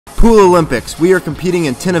Pool Olympics. We are competing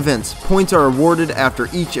in 10 events. Points are awarded after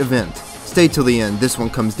each event. Stay till the end. This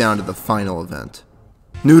one comes down to the final event.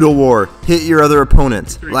 Noodle War. Hit your other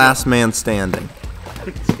opponents. Last man standing.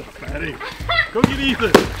 Maddie, go get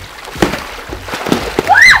Ethan.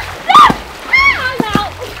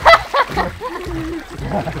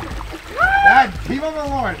 Dad, keep him on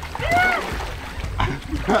Lauren.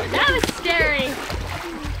 That was scary.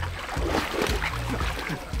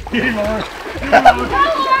 Get him, Lauren. Get him, Lauren.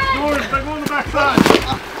 Lauren, go on the back side.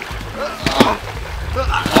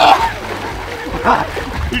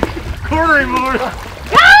 Corner him, Lauren. Go!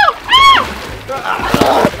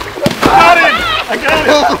 Got him. I got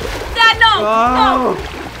him. Dad, no! No!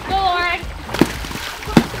 Go, Lauren.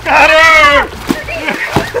 Got her.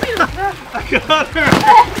 I got her.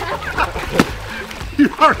 You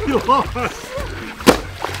already lost.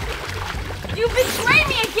 You betrayed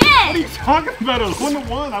me What are again! you talking about? It was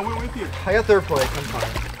 1-1. I went with you. I got third place. I'm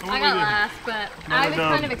fine. I got last, but I was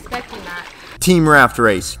kind of expecting that. Team raft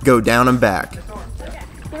race. Go down and back.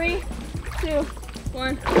 3, 2,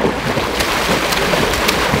 1.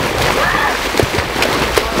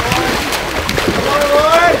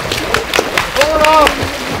 Pull it off.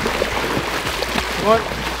 What?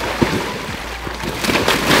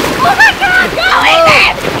 Oh my God! Go,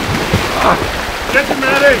 Ethan! Catch him,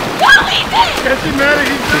 Maddie. Go, Ethan! Catch him, Maddie.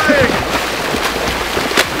 He's dying.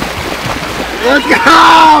 Let's go!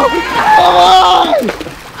 Come on!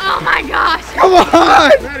 Oh my gosh! Come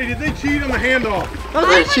on! Maddie, did they cheat on the handoff? That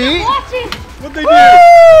was a cheat. Watching. What'd they do?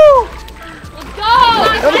 Let's go!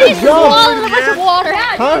 That was a I just jump. swallowed a bunch of water.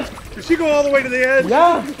 Huh? Did she go all the way to the edge?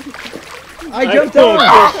 Yeah. I jumped don't over.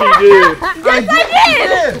 think she did. Yes, I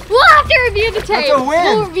did! We'll have to review the tape. That's a win.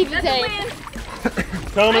 We'll review the tape.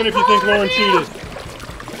 Comment if you think Lauren cheated.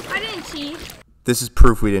 I didn't cheat. This is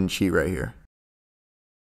proof we didn't cheat right here.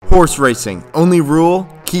 Horse racing. Only rule,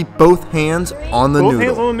 keep both hands on the Both noodle.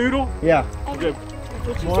 hands on the noodle? Yeah. Okay. That's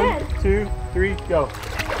what you 1, said. 2, 3, go.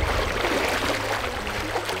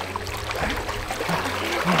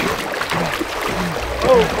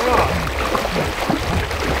 Oh, God.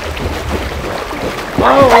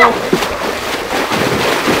 Oh.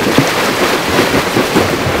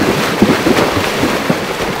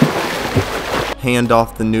 Hand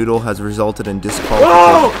off the noodle has resulted in Whoa!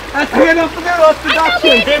 disqualification. That's hand off the noodle. That's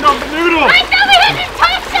deduction. Hand off the noodle! I thought we hadn't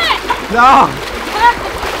touched it! No.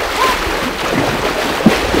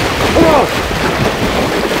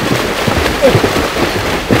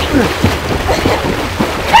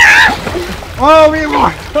 Oh, we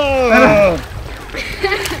won. Oh,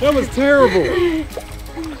 that was terrible.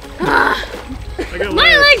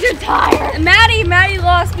 My legs are tired. Maddie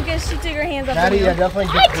lost because she took her hands off Maddie, the yeah, noodle.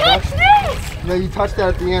 definitely I good touched deduction. this! No, you touched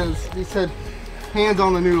that at the end. You said hands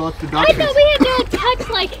on the noodle. That's I deductions. thought we had to touch,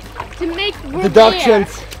 like, to make room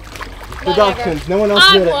Deductions. there. Deductions. No one else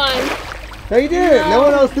I did it. won. No, you did it. No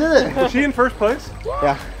one else did it. Was she in first place?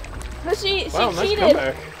 Yeah. But she Wow, nice cheated.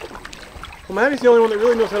 comeback. Well, Maddie's the only one that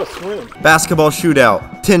really knows how to swim. Basketball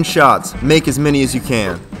shootout. 10 shots. Make as many as you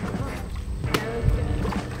can.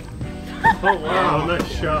 Oh, wow, nice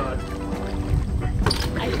shot.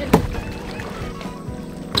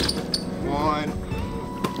 One.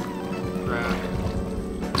 Grab.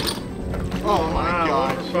 Oh my Wow,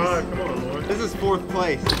 God. 1 for 5. Come on, Lauren. This is fourth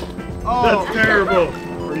place. Oh, That's terrible.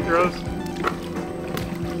 Free throws?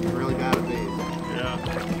 I'm really bad at these. Yeah.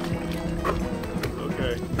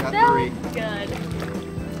 Okay. Got That 3, was good.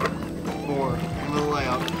 4. A little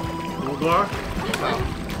layup. Little block?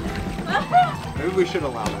 Maybe we should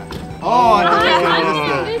allow that. Oh, I thought you were gonna miss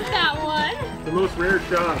that. Missed that one. The most rare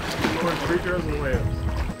shots. Lauren's free throws and layups.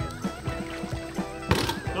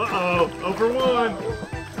 Uh-oh. 0 for 1.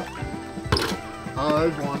 Oh,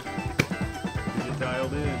 there's one. You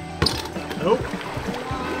dialed in. Nope.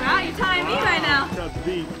 Wow, you're tying me right now. Shot's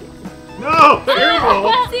deep. No! Terrible!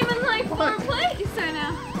 It's even like 4 plays right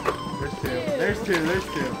now. There's 2. There's 2. There's 2.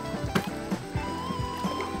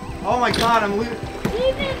 Oh my God, I'm losing.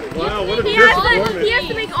 Wow, what a He disappointment. has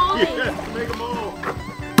to make all these. Yes, make them all.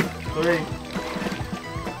 3.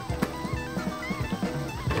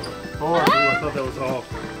 4. Ooh, I thought that was off.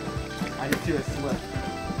 I did see a slip.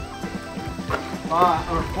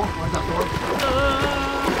 5 or 4. What's that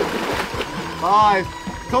 4? 5.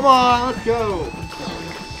 Come on, let's go.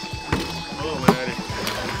 Oh, Maddie.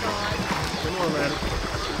 Come on, Maddie.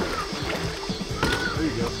 There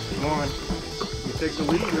you go. Come on. You take the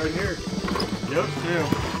lead right here. Yep. 2.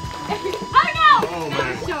 Oh no! Oh, That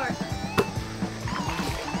man. was short.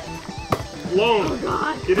 Lone. Oh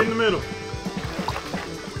God. Get in the middle.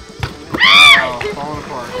 Oh, falling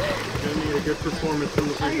apart. Gonna need a good performance from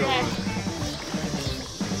the free throw Okay. line.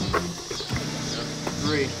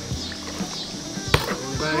 3.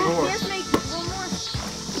 Just make one more.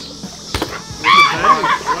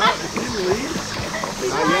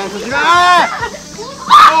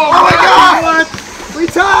 Oh my God! What? We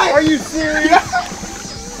tied! Are you serious?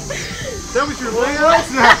 That was your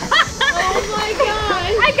last. Oh my God!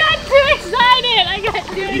 I got too excited.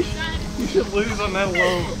 You should lose on that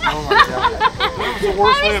alone. Oh my God. That was the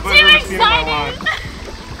worst thing I've ever seen in my life.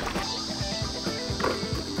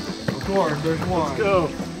 Of course, there's one. Let's go.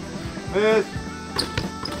 Miss.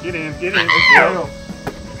 Get in, get in. Let's go.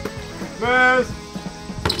 Miss.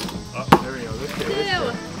 Oh, there we go. Let's go.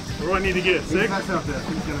 Where do I need to get? 6? Mess up this.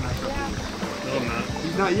 He's gonna mess up this. No, I'm not.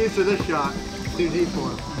 He's not used to this shot. It's too deep for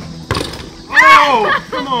him. Oh!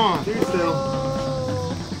 Come on! Dude, still.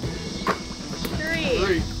 3,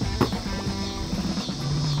 3.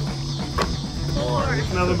 4.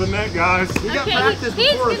 It's nothing but net, guys. We got Okay, practice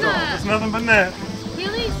he's before it's all. gonna. It's nothing but net. He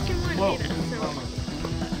only needs 2 more to Whoa. do that.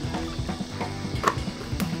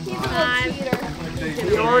 He's a 5. cheater.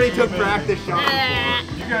 We already took practice shots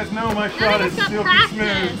before. You guys know my None shot of is us got silky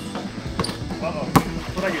practice. smooth. Uh-oh.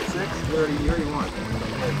 What'd I get, 6? You already won.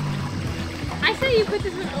 I say you put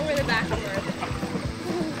this one over the backboard.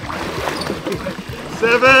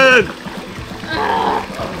 7!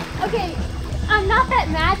 Okay, I'm not that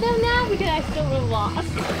mad though now because I still would have lost.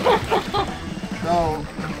 So,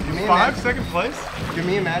 do me and 5, Maddie, second place? do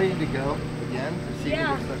me and Maddie need to go again to see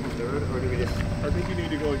Yeah. who gets second, third, or do we just... I think you need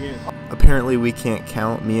to go again. Apparently we can't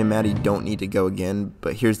count. Me and Maddie don't need to go again,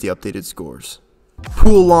 but here's the updated scores.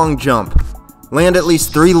 Pool long jump. Land at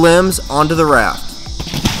least 3 limbs onto the raft.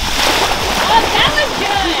 Oh, that was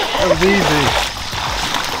good. That was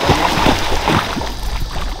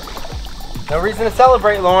easy. No reason to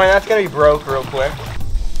celebrate, Lauren. That's gonna be broke real quick.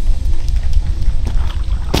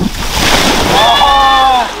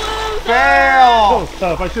 Oh! Fail! That was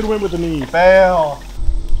tough. I should have went with the knee. Fail.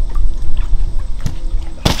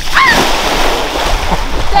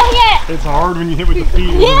 Dang it. It's hard when you hit with the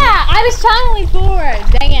feet. Yeah, I was trying to lean forward.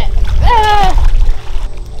 Dang it.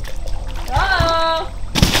 Uh-oh.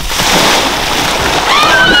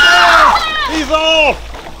 He's off!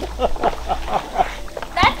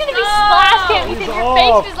 That's gonna be splash cam because your off.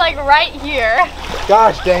 face is like right here.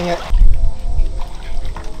 Gosh dang it.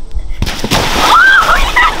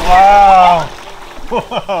 Wow.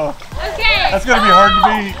 Whoa. Okay. That's gonna be hard to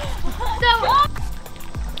beat. So,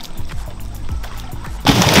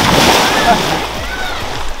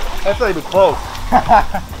 That's not even close.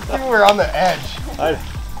 We were on the edge.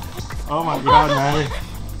 Oh my God, Maddie.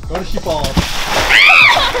 Where did she fall?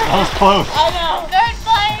 That was close. I know. Third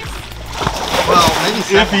place. Well, maybe If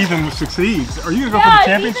second. Ethan succeeds. Are you gonna go Yeah, for the if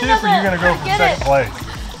championship Ethan or are you gonna go for doesn't second get place?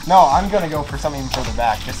 No, I'm gonna go for something further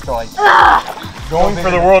back, just to like. Going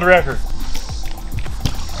for the world record.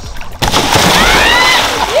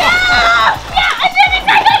 Yeah, I did it. I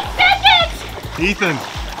got second. Ethan,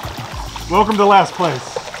 welcome to last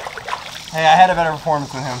place. Hey, I had a better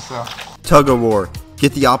performance than him, so. Tug of war.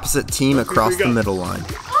 Get the opposite team across go. the middle line.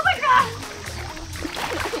 Oh my God.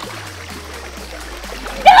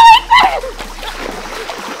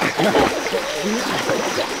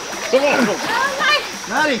 Come on. Oh my.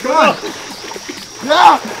 Maddie, come on!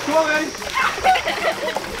 Yeah! Come on, Maddie!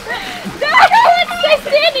 Stay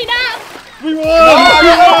standing up. We won! I'm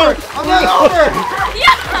not over! I'm not over!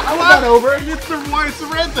 Yeah. I'm not over! It's the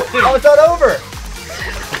red thing. Oh, it's not over!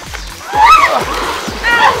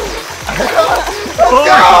 Let's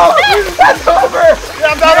go! That's over!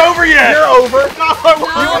 I'm not over yet. You're over! No, I You were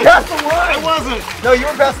wasn't. past the I line! wasn't. No, you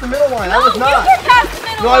were past the middle line. I was You not. were past the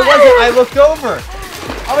middle No, I line. wasn't. I looked over.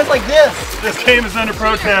 I was like this. This game is under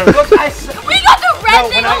protest. Look, We got the red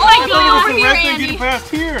thing when I like I thought it was over the here, red thing Andy. getting past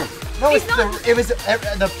here. No, it was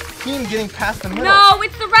the team getting past the middle. No,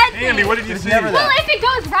 it's the red thing. Andy, what did you It's see? never Well, that. if it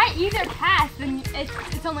goes right either pass, then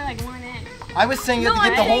it's only like one in. I was saying you No, have to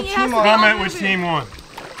get the I'm whole saying it has team to on. be all Comment which team won.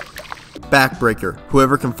 Backbreaker.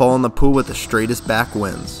 Whoever can fall in the pool with the straightest back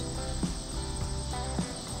wins.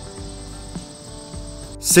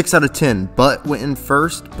 6 out of 10. Butt went in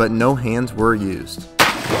first, but no hands were used.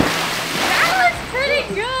 That was pretty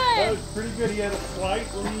That good. was pretty good. He had a slight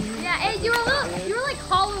lead. Yeah, and you were like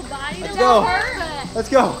hollow bodied. Let's That go. hurt, Let's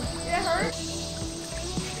go. but it hurt.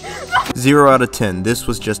 0 out of 10. This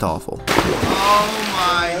was just awful. Oh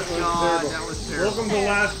my god, that was terrible. Welcome to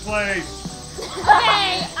last place.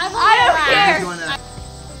 Okay, I don't care.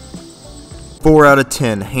 4 out of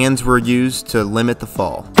 10. Hands were used to limit the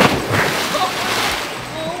fall. Oh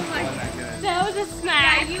my god. That was a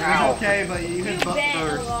smack. It was okay, but you hit butt bent a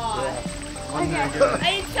first. lot. Wasn't that Okay. good.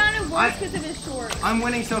 It sounded worse because of his shorts. I'm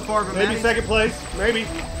winning so far, but Maybe Maddie's, second place. Maybe.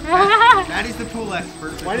 Maddie's the pool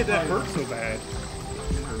expert. Why did that hurt so bad?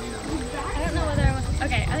 I don't know whether I was.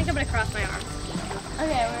 Okay. cross my arms.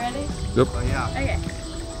 Okay, we ready? Yep. Oh, yeah. Okay.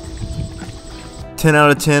 10 out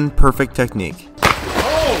of 10, perfect technique. Oh,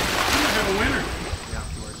 you might have a winner. Yeah, of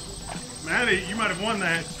course. Maddie, you might have won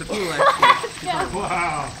that. The pool actually.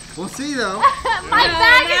 Wow. We'll see though. My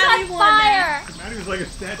bag is on fire! Maddie was like a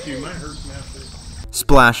statue. Might hurt some after.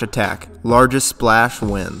 Splash attack. Largest splash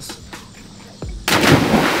wins. I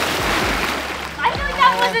feel like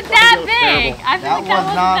that wasn't that big. I feel That like was that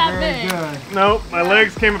wasn't not that very big. good. Nope, my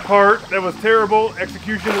legs came apart. That was terrible.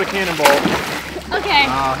 Execution of the cannonball. Okay.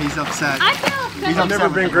 Oh, he's upset. I feel He's I've never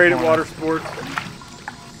upset been with great at the water sports.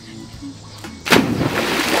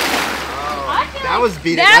 That was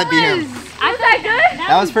beat it. that That beat him. was that good?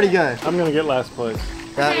 That was pretty good. I'm gonna get last place.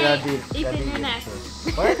 That beat it. Ethan, you're next.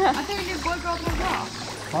 What? I thought you were boy, girl, boy, girl.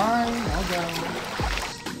 Fine, I'll go.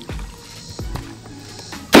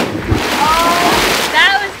 Oh,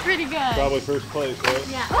 that was pretty good. Probably first place, right?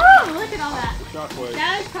 Yeah. Oh, look at all that. Shockwave.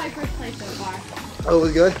 That was probably first place so far. Oh, it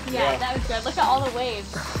was good? Yeah, that was good. Look at all the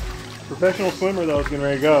waves. Professional swimmer though is getting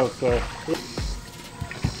ready to go, so.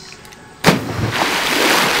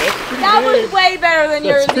 That was way better than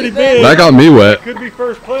yours. That's pretty Ethan. big. That got me wet. Could be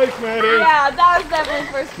first place, Maddie. Yeah, that was definitely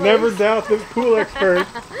first place. Never doubt the pool expert.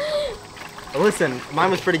 Listen,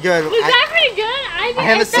 mine was pretty good. Was that pretty good? I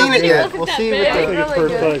haven't felt seen like it yet. wasn't We'll that see big. with I think it's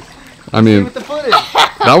first place. I mean, with the footage.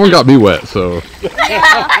 that one got me wet, so.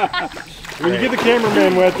 When you get the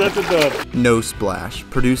cameraman wet, that's a dub. No splash.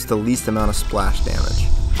 Produce the least amount of splash damage.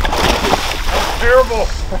 Terrible.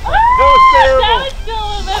 That was That terrible. was still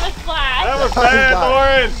a bit of a splash. That was bad,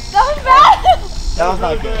 Lauren. That was bad. That was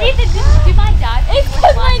not good. Ethan, do you mind dive? It's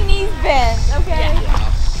because my knees bent, okay?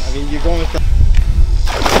 I mean, you're going with the...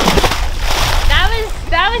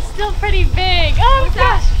 That was still pretty big. Oh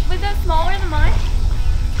gosh. Was that smaller than mine?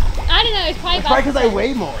 I don't know. It's probably It's probably because I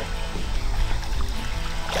weigh more.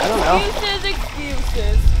 I don't know.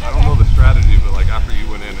 Excuses. I don't know the strategy, but like after you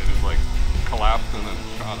went in, it just like collapsed and then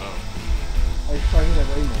shot up. It's probably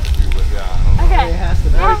because I weigh more. Yeah, I don't know. It Okay. has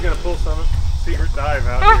to be. Maddie's gonna pull some secret dive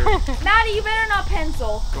out here. Maddie, you better not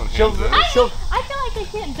pencil. Going She'll, hands in. I feel like I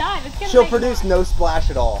can't dive. It's gonna she'll make produce no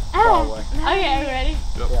splash at all, probably. Okay, you ready?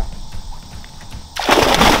 Yeah.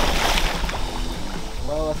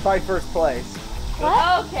 Well, that's probably first place.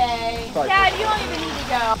 What? Okay. Sorry. Dad, you don't even need to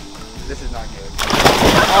go. This is not good.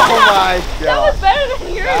 Oh my That god. was better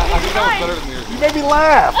than yours. I think that was better than yours. You made me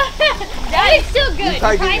laugh. That is still good. You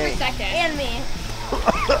probably You're beat me. for second. And me.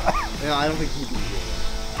 No, I don't think he beat you.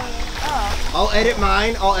 Oh. I'll edit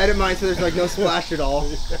mine so there's like no splash at all.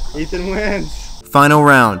 Ethan wins. Final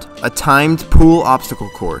round. A timed pool obstacle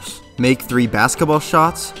course. Make 3 basketball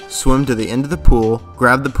shots, swim to the end of the pool,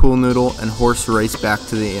 grab the pool noodle, and horse race back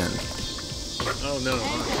to the end. Oh no,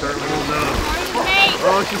 start holding up. Hey.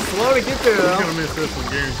 Oh, she's slow to get there He's though. gonna miss this one,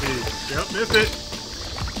 guaranteed. Yep, missed it.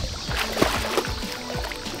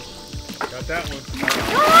 Got that one.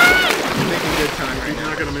 He's making good time right He's now.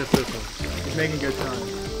 not gonna miss this one. He's making good time.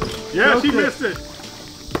 Yeah, she Okay. missed it.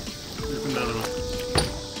 Here's another one.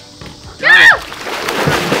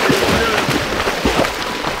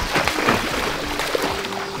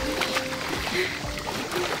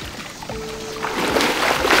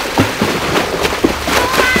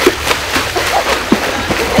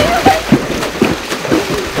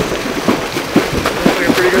 Looks like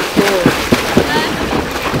a pretty good score.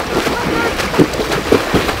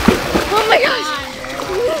 Oh my gosh.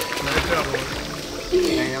 Nice job, Lauren.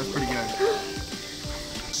 Dang, that was pretty good.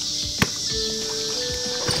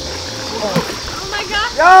 Oh my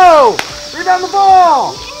gosh. Yo! Rebound the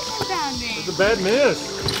ball! It's a bad miss.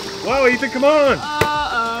 Wow, Ethan, come on.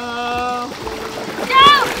 Uh-oh. Go!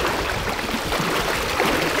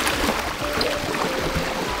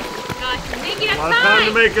 Gosh, you're making A up lot of time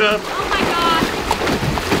to make up. Oh my gosh.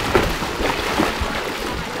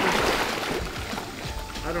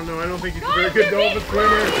 I don't know. I don't think he's a very good dolphin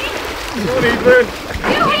swimmer. Come on, Ethan.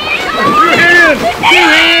 Two hands! Two hands! Two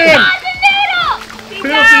hands! Got the noodle!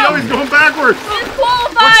 Penalty, oh, he's going backwards.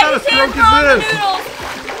 Disqualified. What kind of His hands stroke is are on the this? noodles.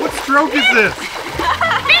 What stroke is this?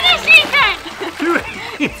 Finish, Ethan! Two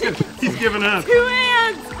hands. He's giving up. 2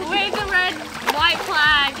 hands. Wave the red, white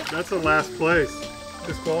flag. That's the last place.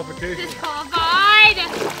 Disqualification. Disqualified.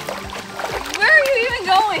 Where are you even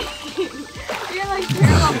going? You're like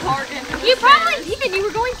parallel parking. You probably, Ethan, you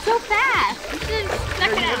were going so fast. You should have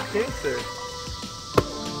stuck it out. Cancer.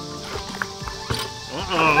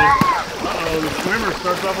 Uh-oh, the swimmer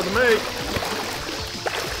starts off with a make.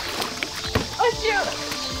 Oh shoot.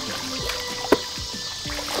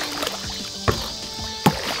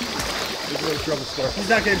 This is where the trouble starts. He's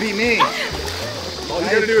not gonna beat me. All you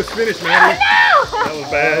gotta do is finish, Maddie. No! That was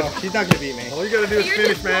bad. She's not gonna beat me. All you gotta do is You're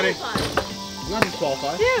finish, Maddie. disqualified. not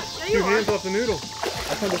disqualified. Dude, there you Two are. hands off the noodle.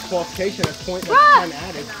 That's not disqualification. That's point. That's time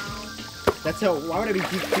added. That's how. Why would I be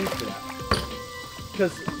DQ'd for that?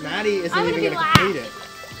 Because Maddie isn't I'm even gonna going be to complete it.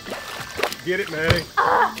 Get it, Maddie.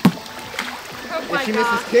 Oh If my she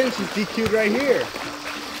God. misses 10, she's DQ'd right here.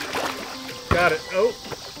 Got it. Oh,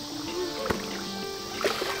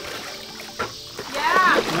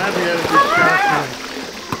 Yeah. Maddie had a good shot.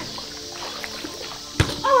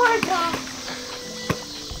 Oh my God.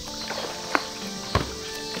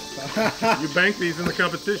 You bank these in the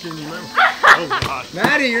competition, you know. Oh, God.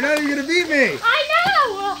 Maddie, you're not even going to beat me. I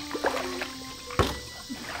know.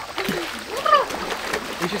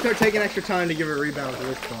 We should start taking extra time to give her rebounds at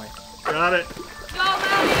this point. Got it. Go,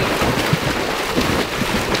 Maddie.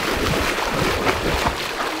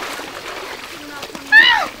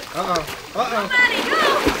 Uh-oh. Uh-oh. Maddie, go.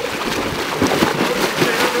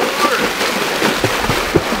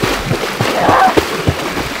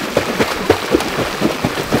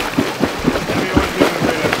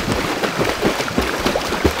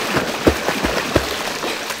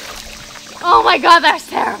 Oh my God, that's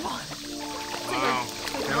terrible. Wow.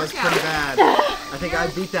 That was pretty bad. I think I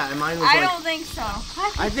beat that, and mine was I like... don't think so.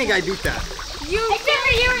 I think I beat that. Except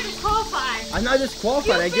for you were disqualified. I'm not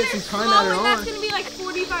disqualified. I get some time added and that's on. gonna be like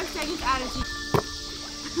 45 seconds added to.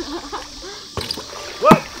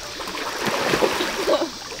 What?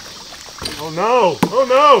 Oh no! Oh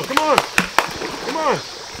no! Come on! Come on!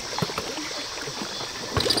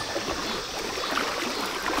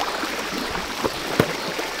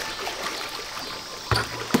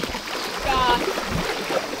 God.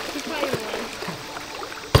 He's probably gonna win.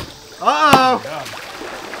 Uh-oh.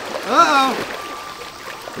 Uh-oh.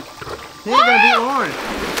 He ain't gonna beat Lauren.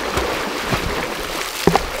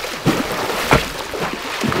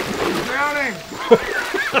 He's drowning.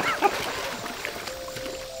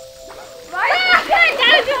 Why are you good?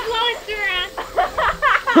 That is just lowest around.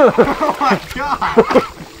 Oh my God.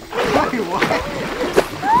 Wait, what?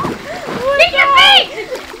 Keep your feet!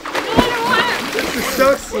 Go underwater. This is so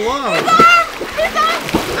slow. His arm!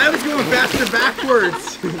 I was going faster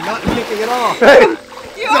backwards. Not kicking it off.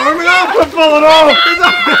 He's arming off! I'm falling off!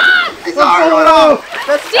 He's arming off.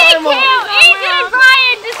 That's DQ! normal. Ethan and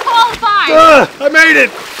Brian disqualified! I made it!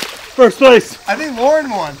 First place! I think Lauren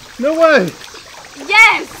won. No way!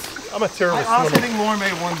 Yes! I'm a terrible I honestly swimmer. think Lauren may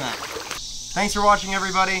have won that. Thanks for watching,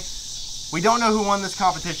 everybody. We don't know who won this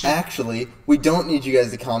competition. Actually, we don't need you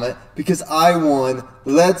guys to comment because I won.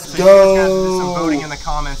 Let's So you guys got to do go. some voting in the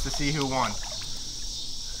comments to see who won.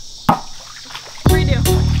 Redo.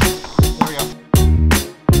 There we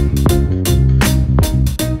go.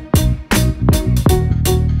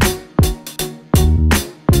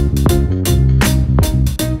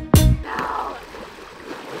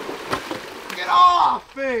 Get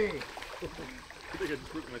off me! I think I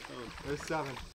just broke my tongue. There's 7.